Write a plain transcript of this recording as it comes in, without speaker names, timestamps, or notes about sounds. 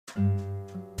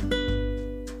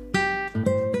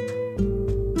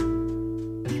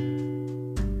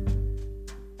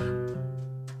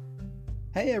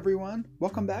Hey everyone,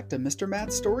 welcome back to Mr.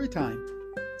 Matt's Storytime.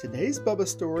 Today's Bubba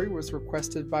story was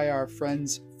requested by our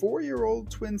friends' 4-year-old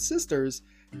twin sisters,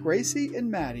 Gracie and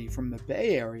Maddie from the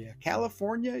Bay Area,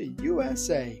 California,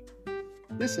 USA.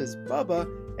 This is Bubba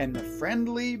and the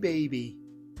Friendly Baby.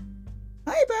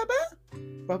 Hi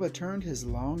Bubba! Bubba turned his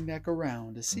long neck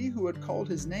around to see who had called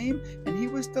his name, and he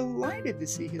was delighted to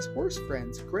see his horse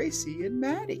friends, Gracie and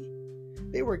Maddie.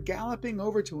 They were galloping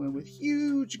over to him with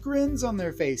huge grins on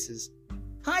their faces.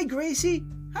 Hi, Gracie.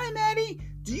 Hi, Maddie.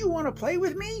 Do you want to play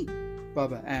with me?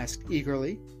 Bubba asked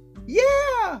eagerly.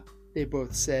 Yeah, they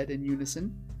both said in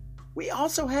unison. We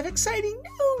also have exciting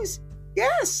news.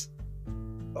 Yes.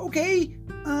 Okay,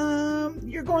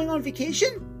 you're going on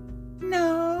vacation?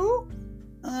 No.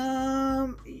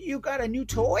 You got a new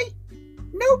toy?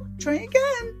 Nope, try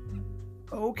again.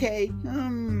 Okay,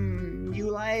 you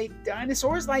like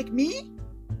dinosaurs like me?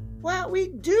 Well, we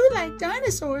do like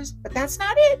dinosaurs, but that's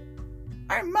not it.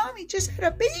 Our mommy just had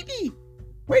a baby.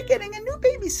 We're getting a new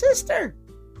baby sister.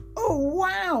 Oh,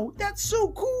 wow, that's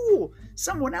so cool.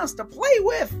 Someone else to play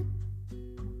with.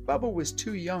 Bubba was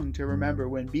too young to remember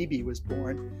when Bibi was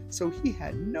born, so he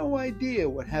had no idea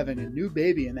what having a new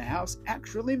baby in the house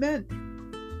actually meant.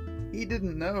 He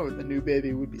didn't know the new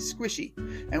baby would be squishy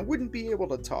and wouldn't be able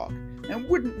to talk and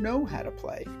wouldn't know how to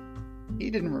play. He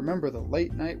didn't remember the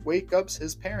late-night wake-ups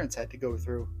his parents had to go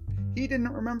through. He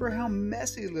didn't remember how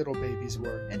messy little babies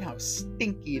were and how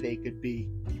stinky they could be.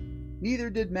 Neither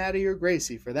did Maddie or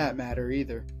Gracie, for that matter,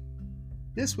 either.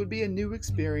 This would be a new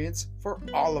experience for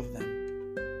all of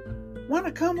them. Want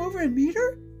to come over and meet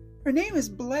her? Her name is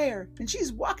Blair, and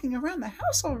she's walking around the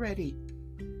house already.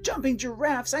 Jumping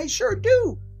giraffes, I sure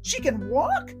do. She can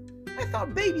walk? I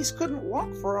thought babies couldn't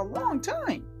walk for a long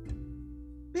time.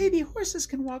 Baby horses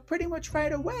can walk pretty much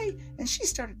right away, and she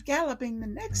started galloping the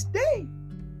next day.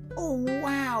 Oh,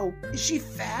 wow. Is she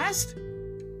fast?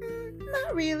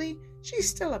 Not really. She's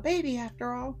still a baby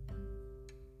after all.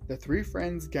 The three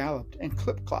friends galloped and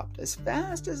clip-clopped as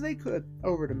fast as they could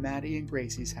over to Maddie and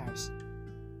Gracie's house.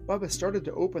 Bubba started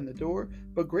to open the door,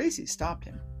 but Gracie stopped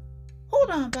him.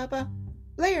 Hold on, Bubba.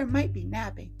 Blair might be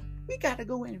napping. We gotta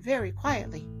go in very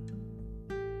quietly.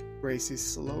 Gracie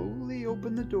slowly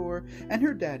opened the door, and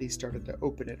her daddy started to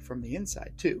open it from the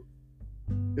inside, too.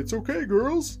 It's okay,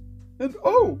 girls. And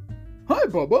oh, hi,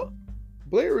 Bubba.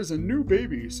 Blair is a new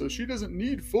baby, so she doesn't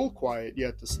need full quiet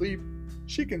yet to sleep.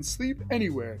 She can sleep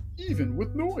anywhere, even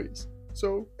with noise.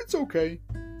 So it's okay,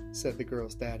 said the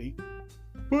girl's daddy.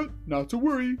 But not to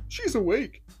worry, she's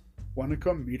awake. Want to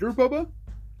come meet her, Bubba?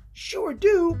 Sure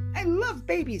do. I love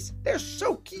babies. They're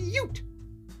so cute.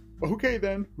 Okay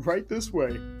then, right this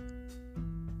way.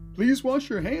 Please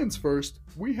wash your hands first.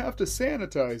 We have to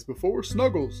sanitize before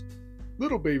snuggles.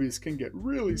 Little babies can get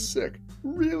really sick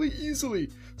really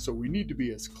easily, so we need to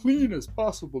be as clean as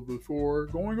possible before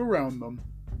going around them.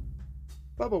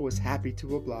 Bubba was happy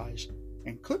to oblige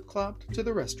and clip-clopped to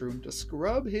the restroom to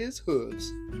scrub his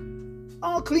hooves.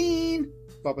 All clean,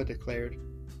 Bubba declared.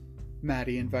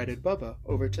 Maddie invited Bubba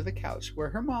over to the couch where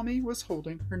her mommy was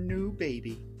holding her new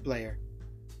baby, Blair.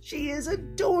 She is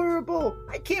adorable!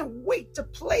 I can't wait to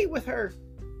play with her,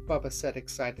 Bubba said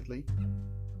excitedly.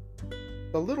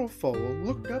 The little foal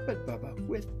looked up at Bubba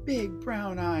with big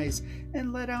brown eyes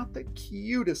and let out the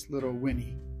cutest little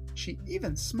whinny. She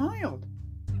even smiled.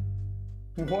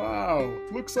 Wow,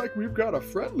 looks like we've got a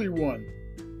friendly one,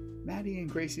 Maddie and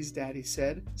Gracie's daddy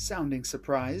said, sounding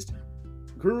surprised.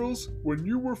 Girls, when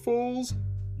you were foals,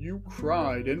 you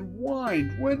cried and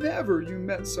whined whenever you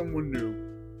met someone new.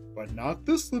 But not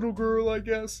this little girl, I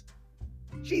guess.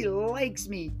 She likes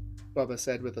me, Bubba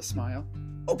said with a smile.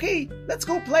 Okay, let's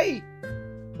go play.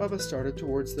 Bubba started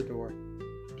towards the door.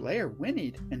 Blair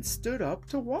whinnied and stood up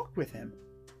to walk with him.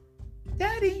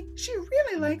 Daddy, she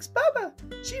really likes Bubba.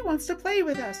 She wants to play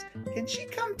with us. Can she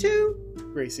come too?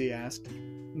 Gracie asked.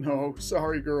 No,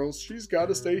 sorry girls, she's got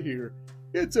to stay here.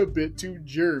 It's a bit too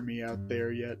germy out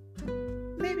there yet.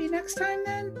 Maybe next time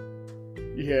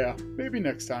then? Yeah, maybe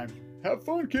next time. Have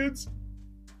fun, kids.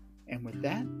 And with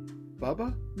that,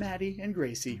 Bubba, Maddie, and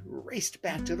Gracie raced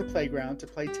back to the playground to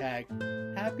play tag,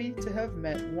 happy to have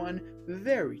met one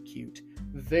very cute,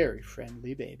 very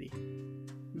friendly baby.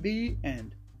 The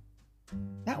end.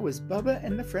 That was Bubba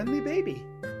and the Friendly Baby.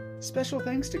 Special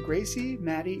thanks to Gracie,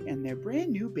 Maddie, and their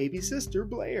brand new baby sister,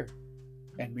 Blair.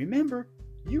 And remember,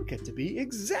 you get to be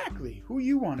exactly who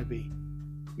you want to be.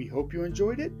 We hope you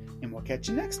enjoyed it, and we'll catch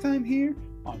you next time here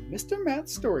on Mr.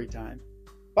 Matt's Storytime.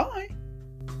 Bye!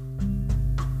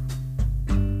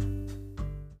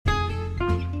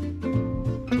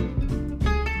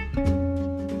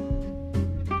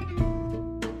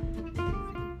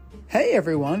 Hey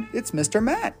everyone, it's Mr.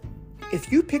 Matt.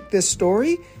 If you picked this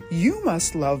story, you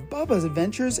must love Bubba's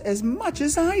adventures as much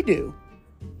as I do.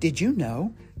 Did you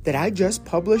know that I just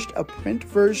published a print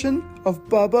version of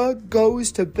Bubba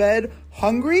Goes to Bed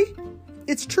Hungry?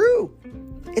 It's true.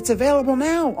 It's available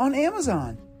now on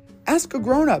Amazon. Ask a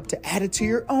grown-up to add it to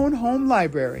your own home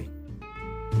library.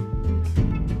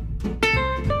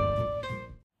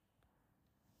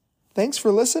 Thanks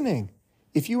for listening.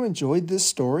 If you enjoyed this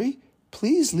story,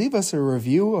 please leave us a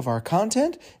review of our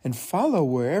content and follow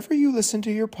wherever you listen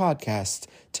to your podcasts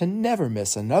to never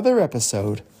miss another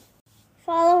episode.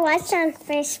 Follow us on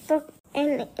Facebook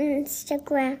and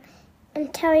Instagram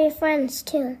and tell your friends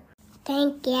too.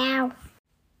 Thank you.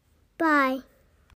 Bye.